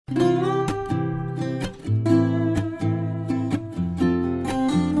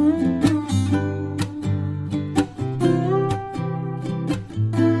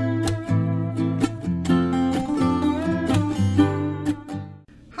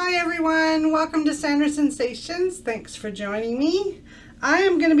Hi everyone, welcome to Sandra Sensations. Thanks for joining me. I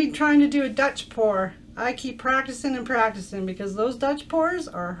am going to be trying to do a Dutch pour. I keep practicing and practicing because those Dutch pours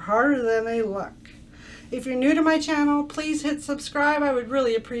are harder than they look. If you're new to my channel, please hit subscribe. I would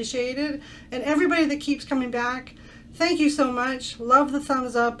really appreciate it. And everybody that keeps coming back, thank you so much. Love the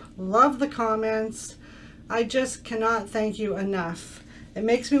thumbs up, love the comments. I just cannot thank you enough. It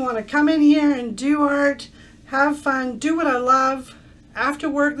makes me want to come in here and do art, have fun, do what I love. After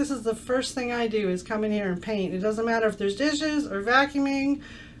work, this is the first thing I do, is come in here and paint. It doesn't matter if there's dishes or vacuuming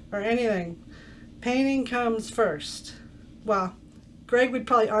or anything. Painting comes first. Well, Greg would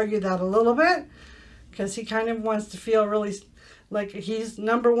probably argue that a little bit because he kind of wants to feel really like he's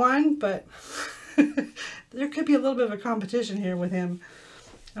number one, but there could be a little bit of a competition here with him.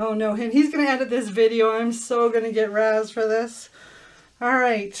 Oh no, and he's going to edit this video. I'm so going to get razzed for this. All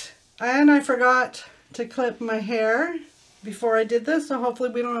right, and I forgot to clip my hair before I did this, so hopefully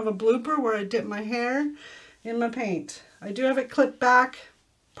we don't have a blooper where I dip my hair in my paint. I do have it clipped back,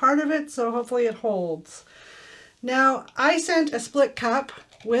 part of it, so hopefully it holds. Now, I sent a split cup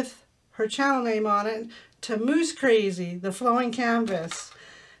with her channel name on it to Moose Crazy, the flowing canvas.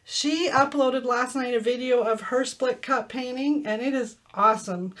 She uploaded last night a video of her split cup painting, and it is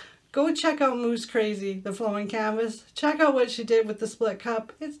awesome. Go check out Moose Crazy, the flowing canvas. Check out what she did with the split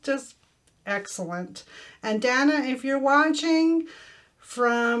cup. It's just excellent. And Dana, if you're watching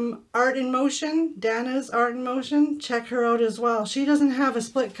from Art in Motion, Dana's Art in Motion, check her out as well. She doesn't have a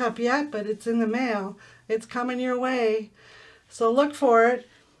split cup yet, but it's in the mail. It's coming your way. So look for it.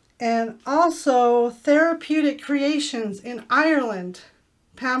 And also Therapeutic Creations in Ireland.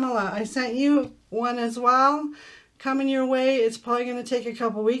 Pamela, I sent you one as well. Coming your way. It's probably going to take a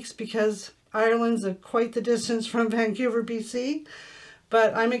couple weeks because Ireland's quite the distance from Vancouver, BC.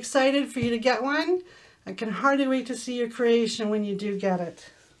 But I'm excited for you to get one. I can hardly wait to see your creation when you do get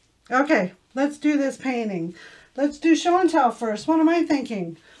it. Okay, let's do this painting. Let's do show and tell first. What am I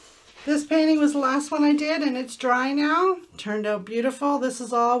thinking? This painting was the last one I did, and it's dry now. Turned out beautiful. This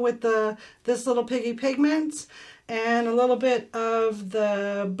is all with this little Piggy pigments and a little bit of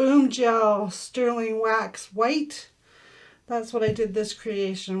the Boom Gel Sterling Wax White. That's what I did this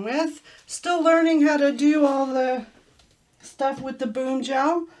creation with. Still learning how to do all the stuff with the Boom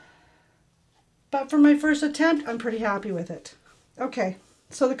Gel, but for my first attempt, I'm pretty happy with it. Okay,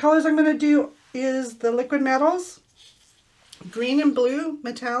 so the colors I'm going to do is the liquid metals, green and blue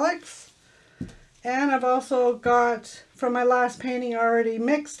metallics, and I've also got, from my last painting already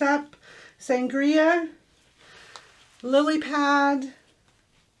mixed up, sangria, lily pad,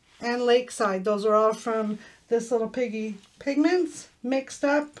 and lakeside. Those are all from this little Piggy pigments mixed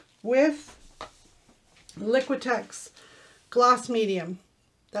up with Liquitex gloss medium.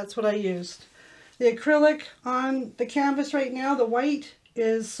 That's what I used. The acrylic on the canvas right now, the white,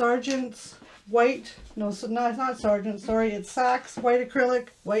 is Sargent's white. No, it's not Sargent, sorry. It's Saks white acrylic,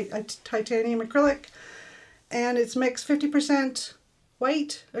 white titanium acrylic. And it's mixed 50%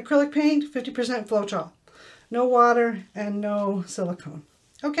 white acrylic paint, 50% Floetrol. No water and no silicone.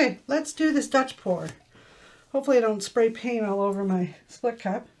 Okay, let's do this Dutch pour. Hopefully I don't spray paint all over my split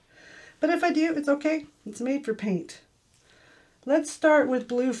cup. But if I do, it's okay. It's made for paint. Let's start with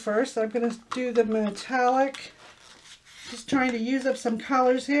blue first. I'm going to do the metallic. Just trying to use up some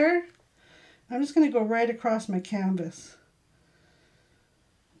colors here. I'm just going to go right across my canvas.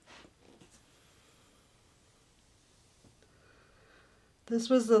 This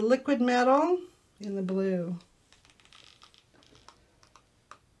was the liquid metal in the blue.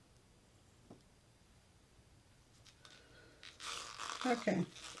 Okay,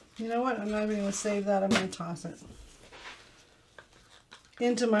 you know what? I'm not even going to save that. I'm going to toss it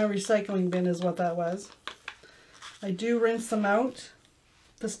into my recycling bin is what that was. I do rinse them out.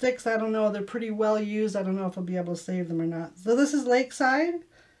 The sticks, I don't know, they're pretty well used. I don't know if I'll be able to save them or not. So this is Lakeside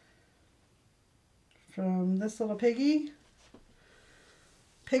from this little Piggy.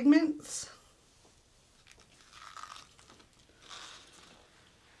 Pigments.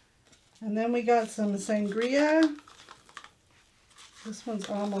 And then we got some sangria. This one's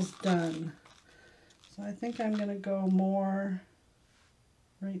almost done. So I think I'm going to go more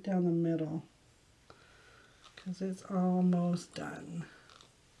right down the middle because it's almost done.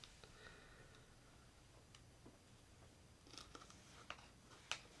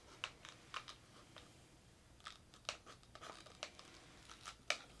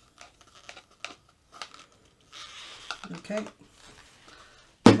 Okay.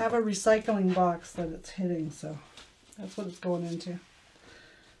 I have a recycling box that it's hitting, so that's what it's going into.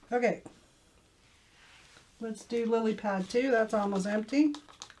 Okay. Let's do lily pad 2. That's almost empty.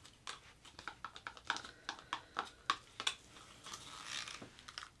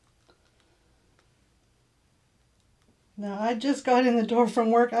 Now, I just got in the door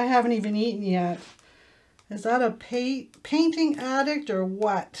from work. I haven't even eaten yet. Is that a painting addict or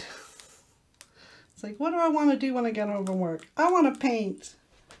what? It's like, what do I want to do when I get home from work? I want to paint.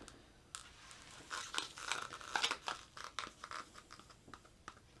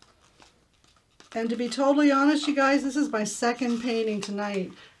 And to be totally honest, you guys, this is my second painting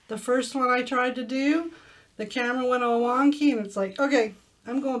tonight. The first one I tried to do, the camera went all wonky, and it's like, okay,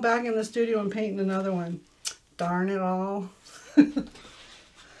 I'm going back in the studio and painting another one. Darn it all.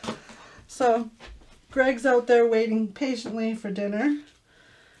 So, Greg's out there waiting patiently for dinner,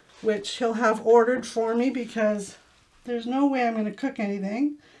 which he'll have ordered for me because there's no way I'm going to cook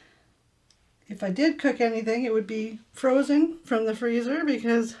anything. If I did cook anything, it would be frozen from the freezer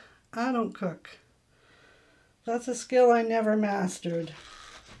because I don't cook. That's a skill I never mastered.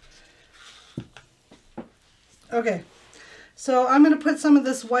 Okay, so I'm going to put some of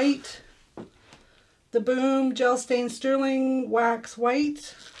this white, the Boom Gel Stain Sterling Wax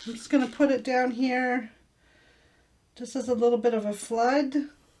White. I'm just going to put it down here just as a little bit of a flood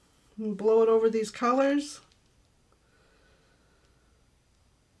and blow it over these colors.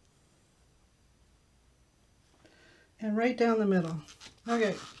 And right down the middle.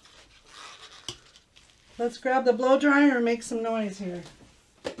 Okay. Let's grab the blow dryer and make some noise here.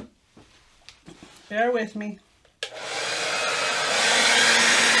 Bear with me.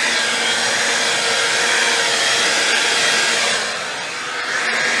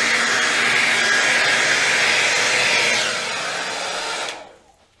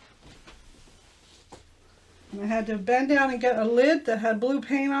 I had to bend down and get a lid that had blue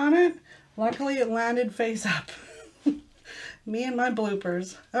paint on it. Luckily it landed face up. Me and my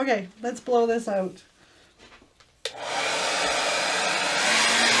bloopers. Okay, let's blow this out.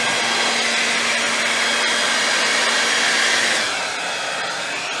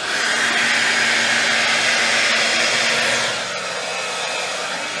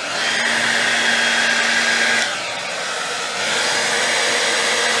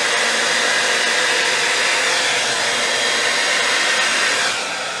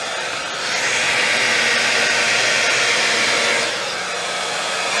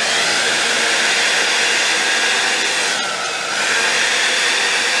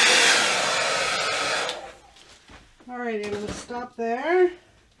 Alright, I'm going to stop there.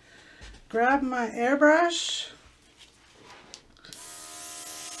 Grab my airbrush,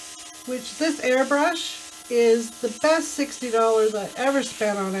 which this airbrush is the best $60 I ever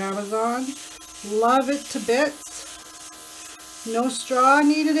spent on Amazon. Love it to bits. No straw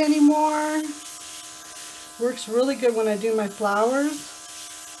needed anymore. Works really good when I do my flowers.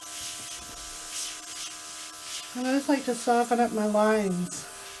 And I just like to soften up my lines.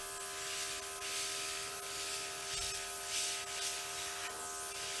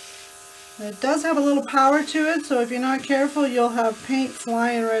 It does have a little power to it, so if you're not careful, you'll have paint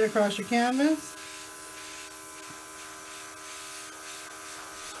flying right across your canvas.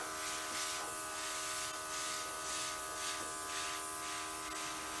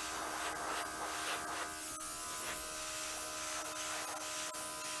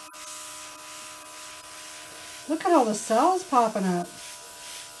 Look at all the cells popping up.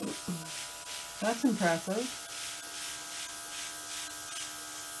 That's impressive.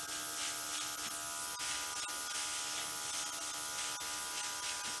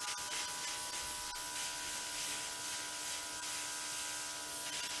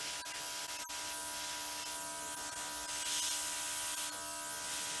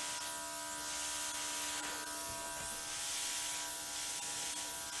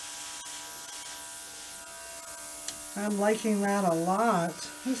 I'm liking that a lot.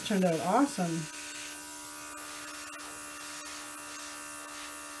 This turned out awesome.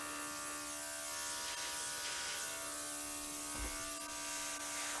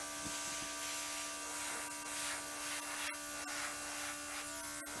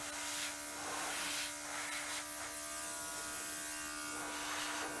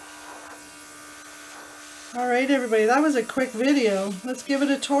 Alright everybody, that was a quick video. Let's give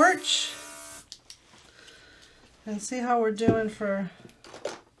it a torch and see how we're doing for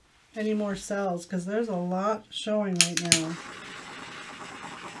any more cells, because there's a lot showing right now.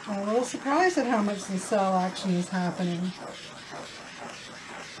 I'm a little surprised at how much the cell action is happening.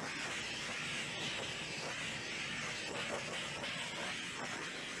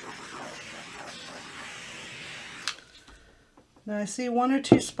 Now I see one or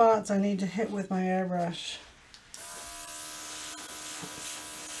two spots I need to hit with my airbrush.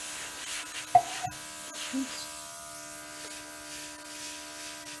 Oops.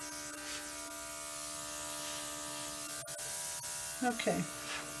 Okay.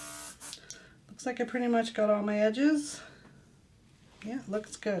 Looks like I pretty much got all my edges. Yeah, it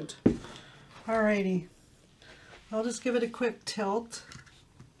looks good. Alrighty. I'll just give it a quick tilt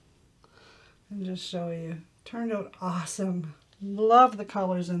and just show you. Turned out awesome. Love the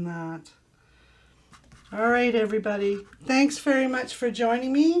colors in that. Alright, everybody. Thanks very much for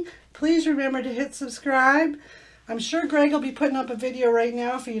joining me. Please remember to hit subscribe. I'm sure Greg will be putting up a video right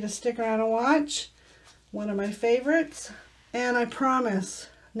now for you to stick around and watch. One of my favorites. And I promise,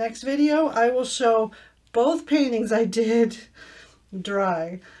 next video I will show both paintings I did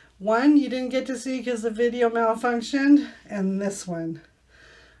dry. One you didn't get to see because the video malfunctioned, and this one.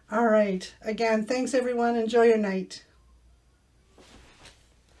 Alright, again, thanks everyone. Enjoy your night.